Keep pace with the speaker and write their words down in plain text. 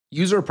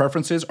User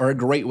preferences are a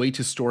great way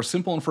to store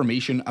simple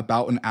information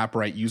about an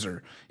Appwrite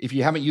user. If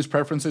you haven't used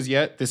preferences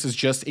yet, this is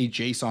just a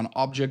JSON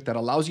object that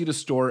allows you to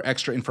store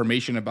extra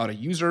information about a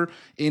user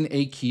in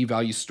a key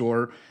value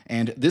store.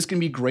 And this can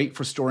be great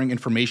for storing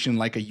information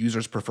like a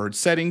user's preferred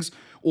settings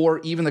or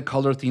even the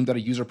color theme that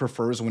a user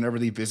prefers whenever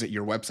they visit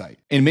your website.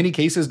 In many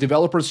cases,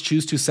 developers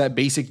choose to set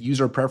basic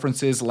user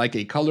preferences like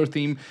a color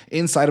theme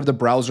inside of the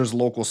browser's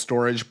local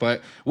storage,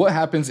 but what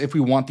happens if we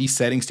want these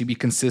settings to be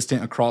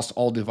consistent across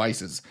all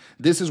devices?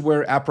 This is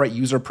where Appwrite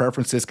user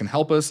preferences can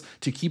help us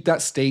to keep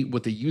that state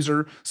with the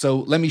user, so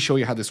let me show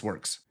you how this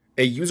works.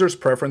 A user's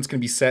preference can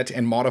be set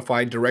and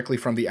modified directly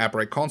from the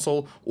Appwrite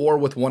console or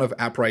with one of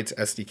Appwrite's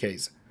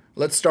SDKs.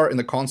 Let's start in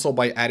the console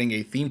by adding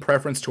a theme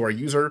preference to our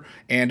user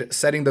and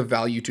setting the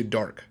value to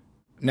dark.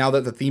 Now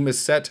that the theme is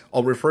set,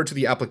 I'll refer to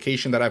the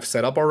application that I've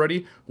set up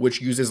already,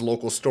 which uses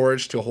local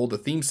storage to hold the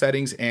theme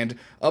settings and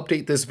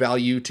update this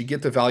value to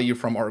get the value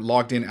from our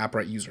logged in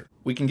Appwrite user.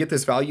 We can get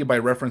this value by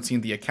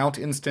referencing the account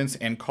instance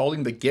and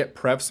calling the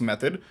getPrefs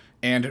method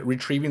and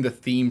retrieving the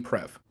theme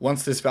pref.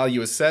 Once this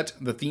value is set,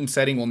 the theme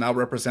setting will now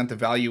represent the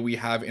value we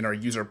have in our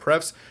user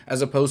prefs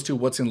as opposed to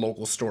what's in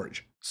local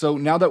storage. So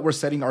now that we're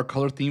setting our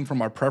color theme from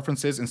our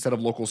preferences instead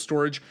of local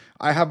storage,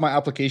 I have my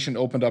application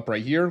opened up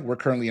right here. We're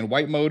currently in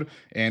white mode.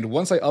 And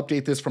once I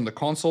update this from the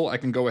console, I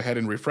can go ahead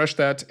and refresh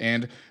that.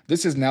 And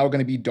this is now going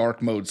to be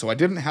dark mode. So I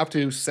didn't have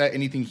to set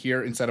anything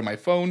here inside of my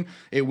phone.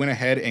 It went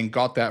ahead and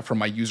got that from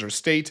my user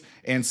state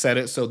and set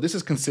it. So this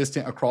is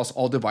consistent across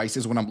all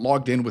devices when I'm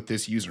logged in with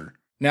this user.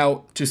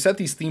 Now, to set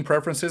these theme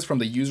preferences from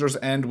the user's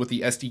end with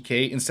the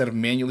SDK instead of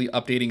manually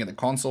updating in the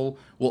console,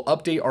 we'll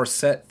update our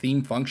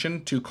setTheme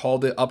function to call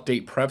the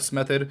updatePrefs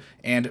method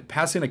and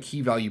pass in a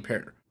key value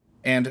pair.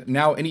 And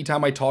now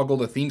anytime I toggle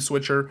the theme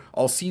switcher,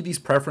 I'll see these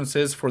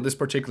preferences for this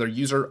particular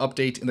user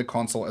update in the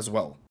console as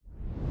well.